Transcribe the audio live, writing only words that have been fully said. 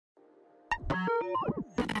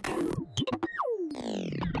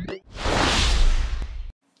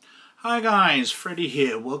Hi guys, Freddy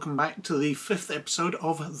here. Welcome back to the 5th episode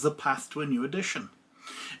of The Path to a New Edition.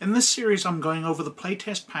 In this series I'm going over the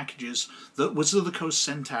playtest packages that Wizards of the Coast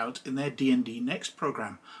sent out in their D&D Next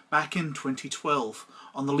program back in 2012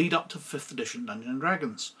 on the lead up to 5th edition Dungeons &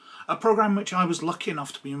 Dragons, a program which I was lucky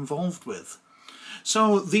enough to be involved with.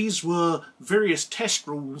 So these were various test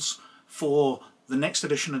rules for the next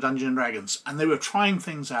edition of Dungeons & Dragons, and they were trying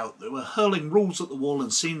things out. They were hurling rules at the wall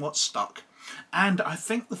and seeing what stuck. And I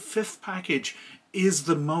think the 5th package is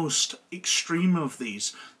the most extreme of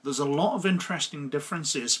these. There's a lot of interesting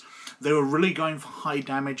differences. They were really going for high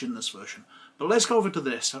damage in this version. But let's go over to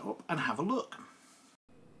this and have a look.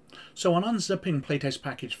 So on unzipping Playtest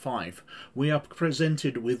Package 5, we are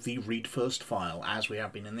presented with the Read First file, as we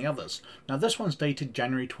have been in the others. Now this one's dated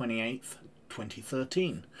January 28th,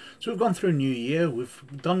 2013. So we've gone through a new year, we've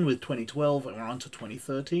done with 2012 and we're on to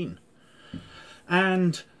 2013.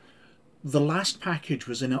 And the last package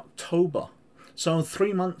was in October, so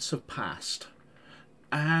 3 months have passed,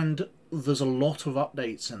 and there's a lot of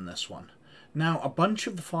updates in this one. Now, a bunch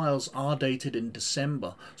of the files are dated in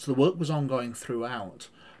December, so the work was ongoing throughout,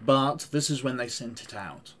 but this is when they sent it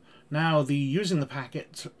out. Now, the using the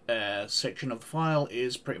packet section of the file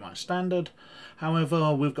is pretty much standard.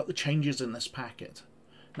 However, we've got the changes in this packet.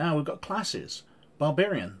 Now, we've got classes.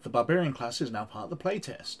 Barbarian. The Barbarian class is now part of the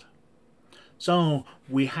playtest. So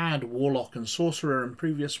we had Warlock and Sorcerer in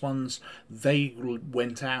previous ones. They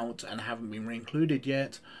went out and haven't been re-included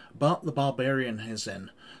yet, but the Barbarian is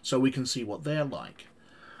in, so we can see what they're like.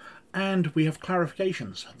 And we have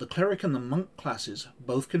clarifications. The Cleric and the Monk classes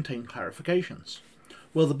both contain clarifications.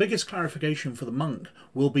 Well, the biggest clarification for the Monk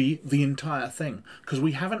will be the entire thing, because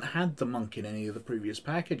we haven't had the Monk in any of the previous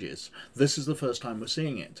packages. This is the first time we're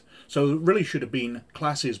seeing it. So it really should have been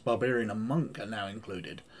classes Barbarian and Monk are now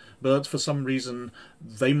included. But for some reason,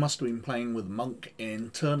 they must have been playing with Monk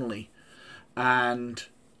internally, and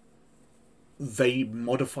they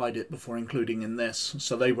modified it before including in this,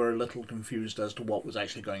 so they were a little confused as to what was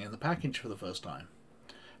actually going in the package for the first time.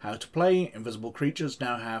 How to play. Invisible creatures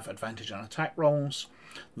now have advantage on attack rolls.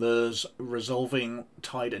 There's resolving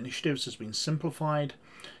tied initiatives has been simplified.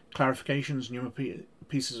 Clarifications, newer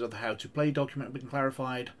pieces of the how to play document have been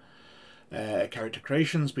clarified. Character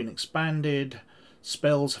creation's been expanded.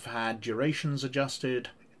 Spells have had durations adjusted.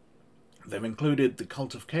 They've included the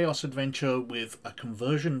Cult of Chaos adventure with a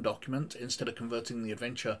conversion document instead of converting the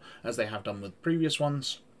adventure as they have done with previous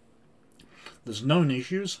ones. There's known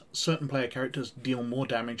issues. Certain player characters deal more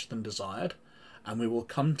damage than desired, and we will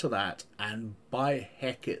come to that, and by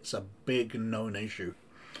heck it's a big known issue.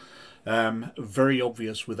 Very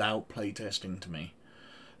obvious without playtesting to me.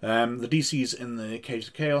 The DCs in the Caves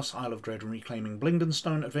of Chaos, Isle of Dread and Reclaiming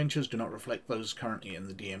Blingdenstone adventures do not reflect those currently in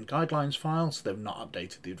the DM Guidelines file, so they've not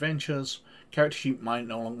updated the adventures. Character sheet might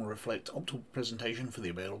no longer reflect optimal presentation for the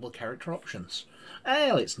available character options.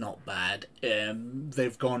 Well, it's not bad.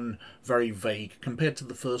 They've gone very vague compared to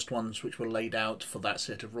the first ones which were laid out for that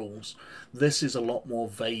set of rules. This is a lot more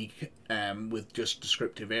vague with just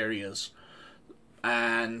descriptive areas,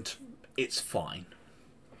 and it's fine.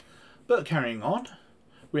 But carrying on,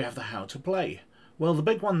 we have the how to play. Well, the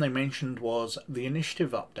big one they mentioned was the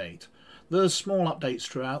initiative update. There's small updates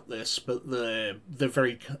throughout this, but they're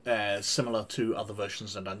very similar to other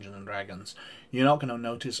versions of Dungeons & Dragons. You're not going to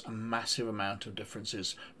notice a massive amount of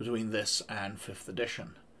differences between this and 5th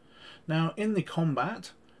edition. Now, in the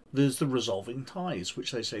combat, there's the resolving ties,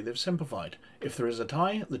 which they say they've simplified. If there is a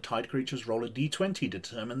tie, the tied creatures roll a d20 to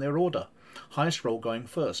determine their order. Highest roll going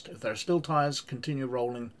first. If there are still ties, continue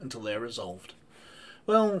rolling until they're resolved.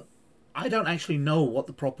 Well, I don't actually know what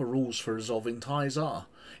the proper rules for resolving ties are.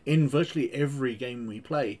 In virtually every game we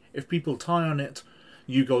play, if people tie on it,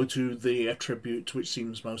 you go to the attribute which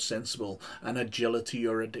seems most sensible. An agility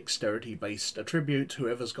or a dexterity based attribute.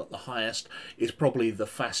 Whoever's got the highest is probably the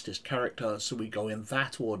fastest character, so we go in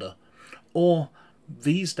that order. Or,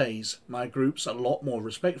 these days, my group's a lot more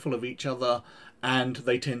respectful of each other, and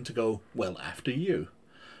they tend to go, well, after you,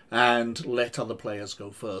 and let other players go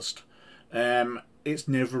first. It's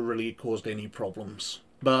never really caused any problems,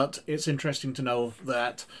 but it's interesting to know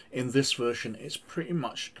that in this version it's pretty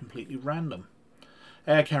much completely random.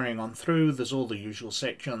 Carrying on through, there's all the usual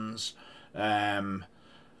sections. Long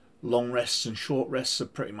rests and short rests are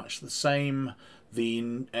pretty much the same.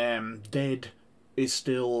 The dead is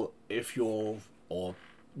still, if you're, or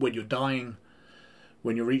when you're dying,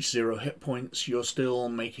 when you reach 0 hit points, you're still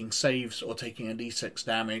making saves or taking a d6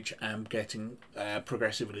 damage and getting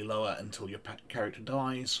progressively lower until your character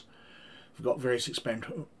dies. We've got various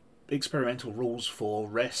experimental rules for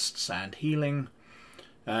rests and healing.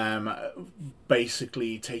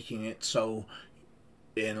 Basically taking it so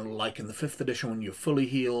like in the 5th edition when you're fully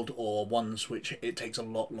healed, or ones which it takes a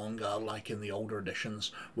lot longer, like in the older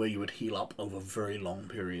editions where you would heal up over very long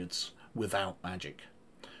periods without magic.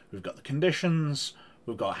 We've got the conditions,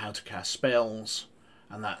 we've got how to cast spells,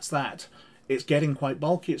 and that's that. It's getting quite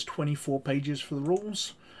bulky. It's 24 pages for the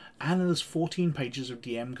rules, and there's 14 pages of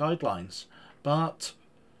DM guidelines, but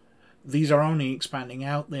these are only expanding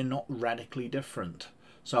out. They're not radically different.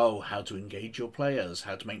 So how to engage your players,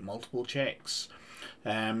 how to make multiple checks,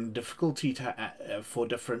 difficulty for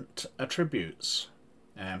different attributes,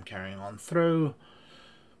 carrying on through,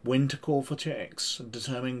 when to call for checks,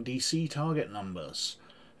 determining DC target numbers,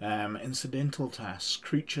 incidental tasks,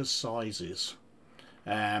 creature sizes,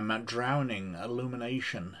 drowning,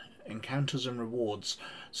 illumination, encounters and rewards,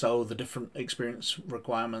 so the different experience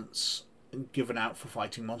requirements given out for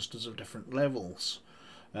fighting monsters of different levels.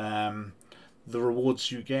 The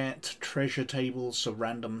rewards you get, treasure tables, so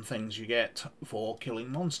random things you get for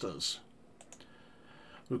killing monsters.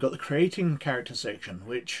 We've got the creating character section,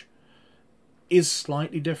 which is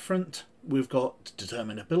slightly different. We've got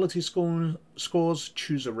determine ability scores,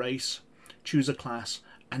 choose a race, choose a class,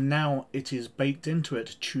 and now it is baked into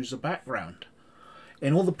it, choose a background.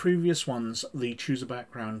 In all the previous ones, the choose a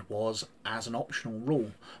background was as an optional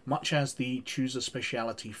rule, much as the choose a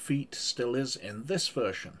speciality feat still is in this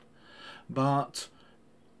version. But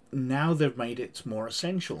now they've made it more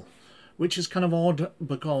essential, which is kind of odd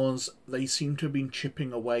because they seem to have been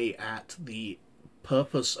chipping away at the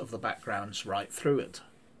purpose of the backgrounds right through it.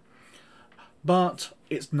 But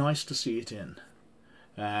it's nice to see it in.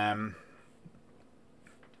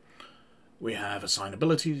 We have assign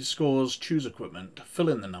ability scores, choose equipment, fill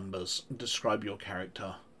in the numbers, describe your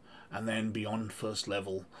character, and then beyond first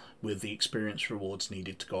level with the experience rewards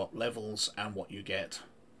needed to go up levels and what you get.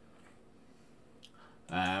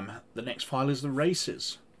 The next file is the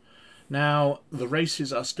races. Now, the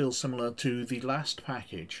races are still similar to the last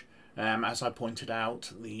package. As I pointed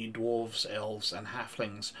out, the dwarves, elves, and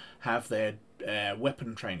halflings have their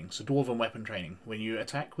weapon training. So dwarven weapon training. When you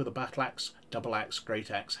attack with a battle axe, double axe,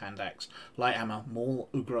 great axe, hand axe, light hammer, maul,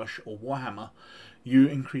 ugrush, or warhammer, you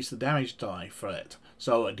increase the damage die for it.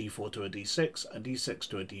 So a d4 to a d6, a d6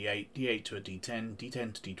 to a d8, d8 to a d10,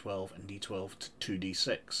 d10 to d12, and d12 to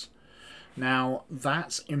 2d6. Now,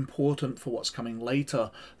 that's important for what's coming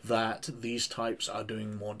later, that these types are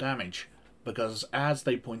doing more damage, because as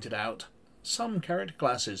they pointed out, some character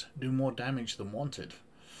classes do more damage than wanted.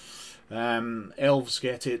 Elves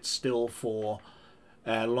get it still for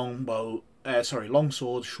longsword,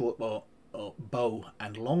 short bow, bow,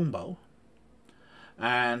 and longbow,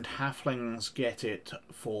 and halflings get it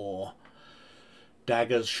for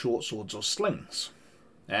daggers, short swords, or slings.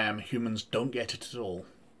 Humans don't get it at all.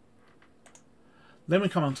 Then we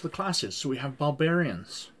come on to the classes. So we have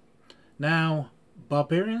barbarians. Now,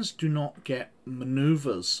 barbarians do not get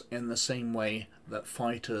maneuvers in the same way that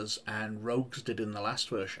fighters and rogues did in the last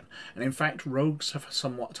version. And in fact, rogues have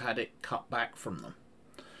somewhat had it cut back from them.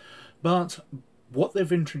 But what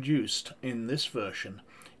they've introduced in this version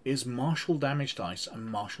is martial damage dice and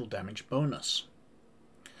martial damage bonus.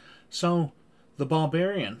 So the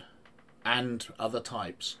barbarian and other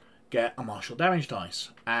types get a martial damage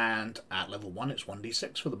dice, and at level 1 it's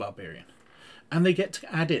 1d6 for the barbarian, and they get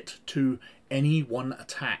to add it to any one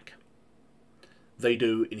attack they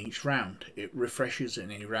do in each round. It refreshes in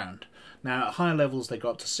any round. Now at higher levels they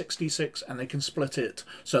got to 66, and they can split it,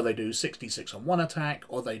 so they do 66 on one attack,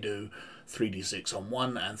 or they do 3d6 on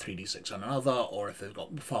one and 3d6 on another, or if they've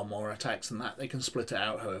got far more attacks than that, they can split it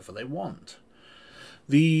out however they want.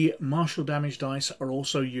 The martial damage dice are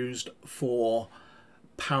also used for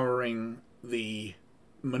powering the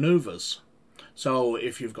maneuvers. So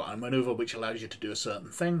if you've got a maneuver which allows you to do a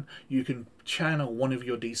certain thing, you can channel one of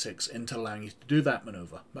your d6 into allowing you to do that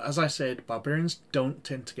maneuver. But as I said, barbarians don't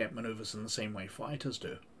tend to get maneuvers in the same way fighters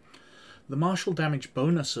do. The martial damage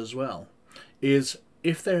bonus as well is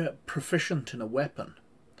if they're proficient in a weapon,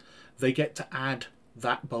 they get to add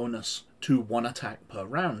that bonus to one attack per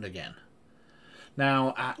round again.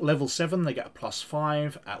 Now at level 7 they get a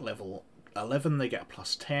 +5, at level 11 they get a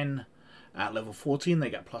 +10, at level 14 they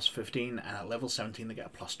get a +15, and at level 17 they get a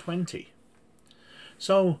 +20.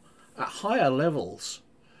 So at higher levels,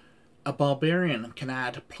 a barbarian can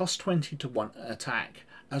add +20 to one attack,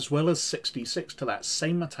 as well as 66 to that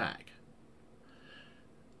same attack.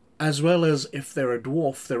 As well as if they're a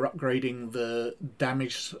dwarf, they're upgrading the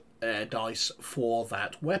damage dice for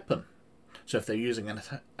that weapon. So if they're using an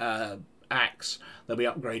axe, they'll be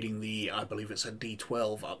upgrading the, I believe it's a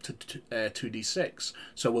d12 up to 2d6,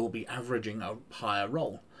 so we'll be averaging a higher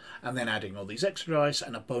roll. and then adding all these extra dice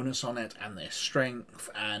and a bonus on it, and their strength,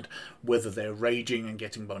 and whether they're raging and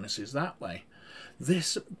getting bonuses that way.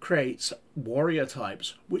 This creates warrior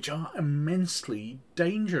types which are immensely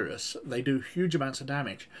dangerous. They do huge amounts of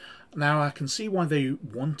damage. Now I can see why they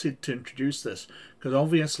wanted to introduce this, because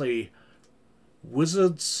obviously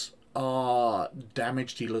wizards are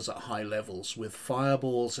damage dealers at high levels. With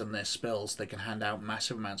fireballs and their spells they can hand out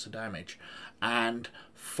massive amounts of damage, and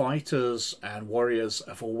fighters and warriors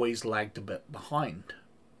have always lagged a bit behind.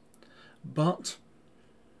 But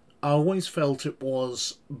I always felt it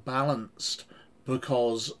was balanced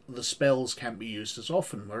because the spells can't be used as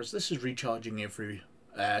often, whereas this is recharging every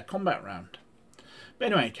combat round. But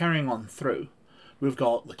anyway, carrying on through, we've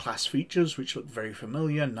got the class features which look very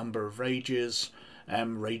familiar, number of rages,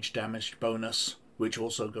 rage damage bonus, which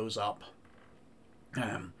also goes up.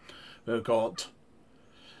 We've got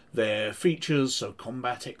their features, so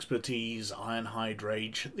combat expertise, ironhide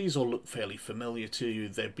rage. These all look fairly familiar to you.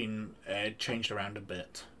 They've been changed around a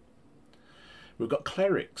bit. We've got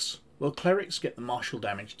clerics. Well, clerics get the martial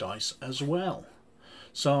damage dice as well.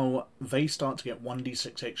 So they start to get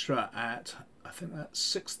 1d6 extra at, I think that's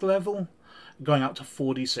 6th level, going up to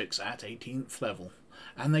 4d6 at 18th level.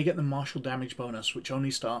 And they get the martial damage bonus, which only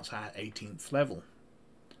starts at 18th level,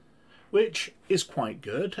 which is quite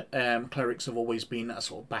good. Clerics have always been a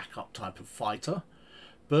sort of backup type of fighter,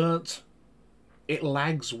 but it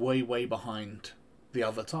lags way, way behind the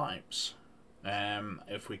other types.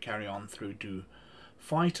 If we carry on through to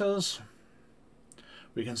fighters,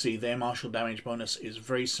 we can see their martial damage bonus is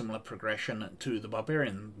very similar progression to the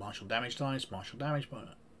barbarian. Martial damage dice, martial damage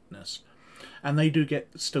bonus. And they do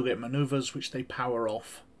still get maneuvers which they power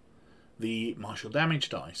off the martial damage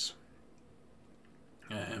dice.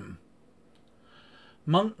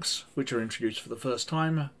 Monks, which are introduced for the first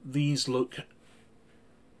time, these look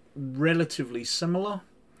relatively similar.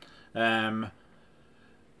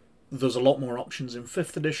 There's a lot more options in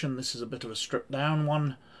 5th edition. This is a bit of a stripped down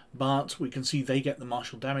one, but we can see they get the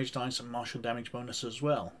martial damage dice and martial damage bonus as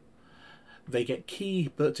well. They get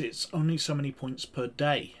key, but it's only so many points per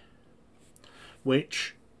day,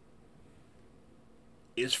 which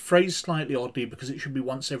is phrased slightly oddly because it should be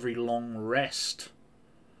once every long rest.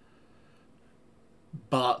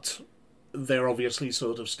 But they're obviously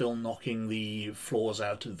sort of still knocking the flaws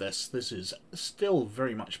out of this. This is still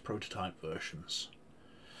very much prototype versions.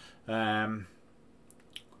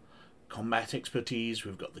 Combat expertise,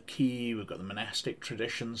 we've got the key, we've got the monastic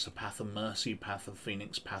traditions, the path of mercy, path of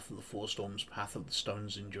phoenix, path of the four storms, path of the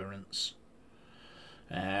stone's endurance.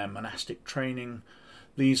 Monastic training,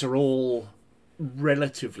 these are all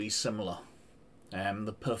relatively similar.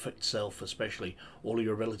 The perfect self especially, all of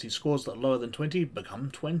your ability scores that are lower than 20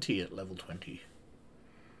 become 20 at level 20.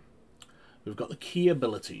 We've got the key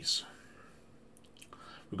abilities.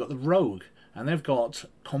 We've got the rogue, and they've got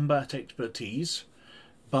combat expertise,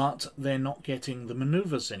 but they're not getting the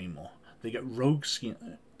maneuvers anymore. They get rogue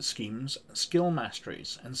schemes, skill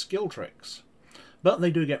masteries, and skill tricks. But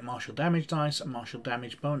they do get martial damage dice and martial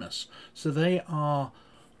damage bonus. So they are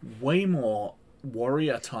way more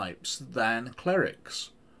warrior types than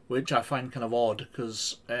clerics, which I find kind of odd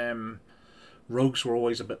because rogues were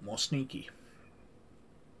always a bit more sneaky.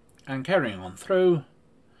 And carrying on through,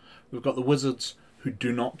 we've got the wizards, who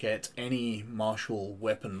do not get any martial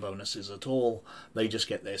weapon bonuses at all. They just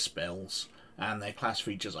get their spells, and their class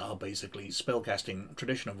features are basically spellcasting,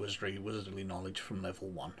 tradition of wizardry, wizardly knowledge from level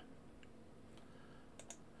 1.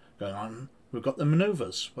 Going on, we've got the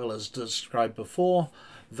maneuvers. Well, as described before,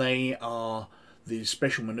 they are the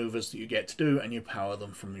special maneuvers that you get to do, and you power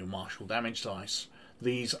them from your martial damage dice.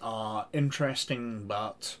 These are interesting,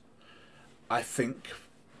 but I think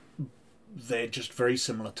they're just very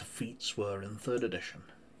similar to feats were in 3rd edition.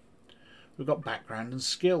 We've got background and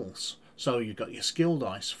skills. So you've got your skill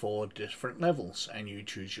dice for different levels, and you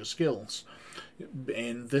choose your skills.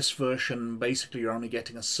 In this version, basically you're only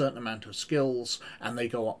getting a certain amount of skills, and they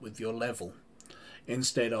go up with your level,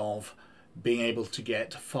 instead of being able to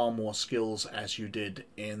get far more skills as you did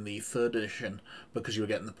in the 3rd edition, because you were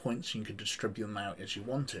getting the points and you could distribute them out as you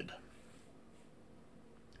wanted.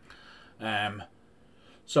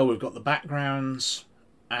 So we've got the backgrounds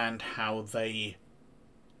and how they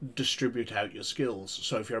distribute out your skills.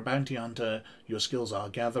 So if you're a bounty hunter, your skills are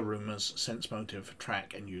gather rumours, sense motive,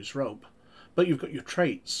 track, and use rope. But you've got your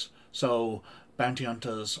traits. So bounty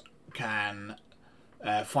hunters can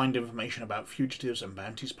find information about fugitives and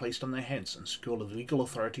bounties placed on their heads, and secure the legal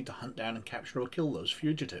authority to hunt down and capture or kill those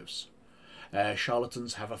fugitives.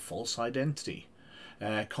 Charlatans have a false identity.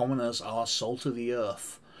 Commoners are salt of the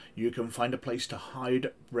earth. You can find a place to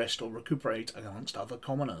hide, rest, or recuperate amongst other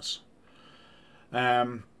commoners.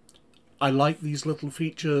 I like these little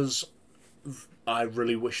features. I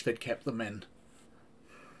really wish they'd kept them in.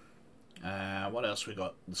 What else we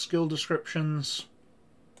got? The skill descriptions.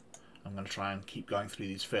 I'm going to try and keep going through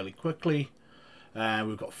these fairly quickly.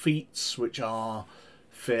 We've got feats, which are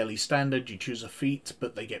fairly standard. You choose a feat,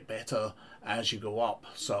 but they get better as you go up.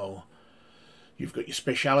 So you've got your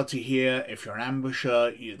speciality here. If you're an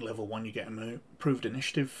ambusher, at level 1 you get improved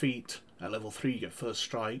initiative feat. At level 3 you get first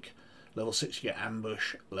strike. Level 6 you get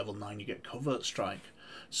ambush. Level 9 you get covert strike.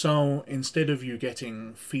 So instead of you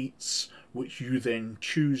getting feats which you then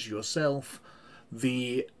choose yourself,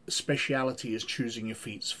 the speciality is choosing your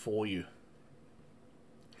feats for you.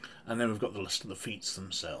 And then we've got the list of the feats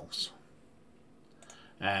themselves.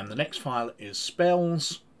 And the next file is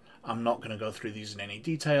spells. I'm not going to go through these in any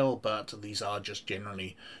detail, but these are just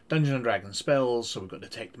generally Dungeons & Dragons spells. So we've got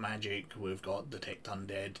Detect Magic, we've got Detect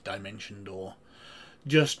Undead, Dimension Door,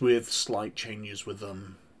 just with slight changes with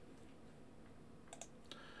them.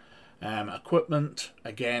 Equipment,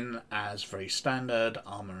 again, as very standard,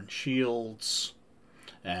 armor and shields,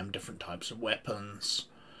 different types of weapons.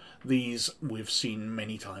 These we've seen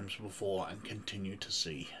many times before and continue to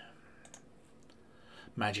see.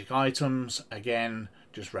 Magic items, again,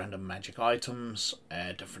 just random magic items,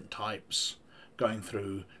 different types, going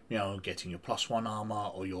through, you know, getting your +1 armor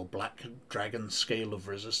or your Black Dragon scale of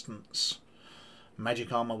resistance.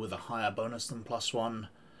 Magic armor with a higher bonus than +1.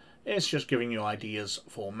 It's just giving you ideas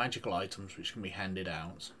for magical items which can be handed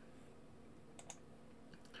out.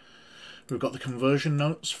 We've got the conversion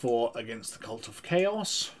notes for Against the Cult of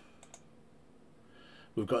Chaos.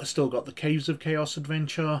 We've still got the Caves of Chaos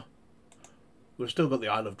adventure. We've still got the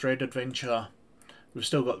Isle of Dread adventure. We've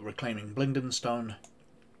still got Reclaiming Blingdenstone.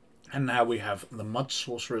 And now we have the Mud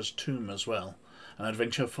Sorcerer's Tomb as well. An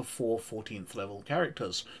adventure for 4 14th level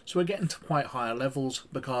characters. So we're getting to quite higher levels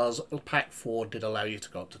because Pack 4 did allow you to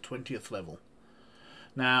go up to 20th level.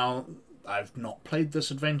 Now, I've not played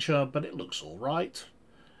this adventure, but it looks alright.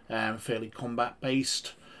 Fairly combat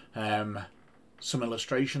based. Some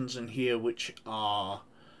illustrations in here which are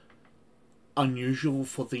unusual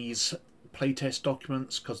for these playtest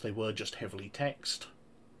documents because they were just heavily text.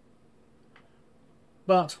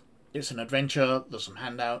 But it's an adventure, there's some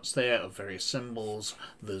handouts there of various symbols,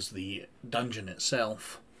 there's the dungeon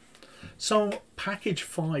itself. So Package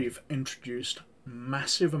 5 introduced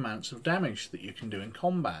massive amounts of damage that you can do in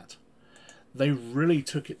combat. They really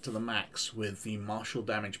took it to the max with the martial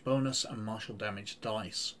damage bonus and martial damage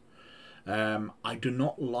dice. I do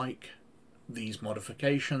not like these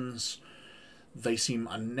modifications. They seem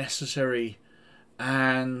unnecessary,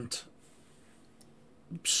 and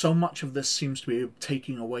so much of this seems to be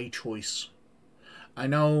taking away choice. I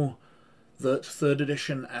know that 3rd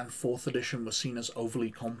edition and 4th edition were seen as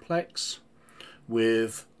overly complex,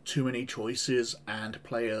 with too many choices and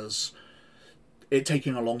players it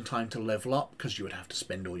taking a long time to level up because you would have to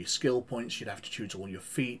spend all your skill points, you'd have to choose all your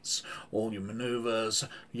feats, all your maneuvers,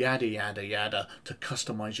 yada yada yada, to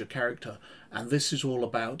customize your character. And this is all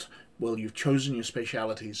about, well, you've chosen your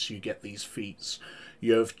specialities, so you get these feats.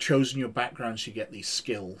 You've chosen your background, so you get these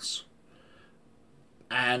skills.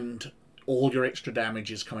 And all your extra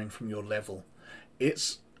damage is coming from your level.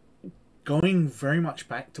 It's going very much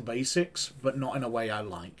back to basics, but not in a way I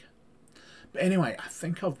like. But anyway, I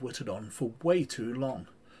think I've whittled on for way too long.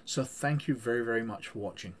 So thank you very, very much for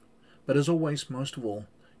watching. But as always, most of all,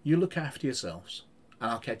 you look after yourselves.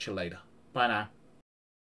 And I'll catch you later. Bye now.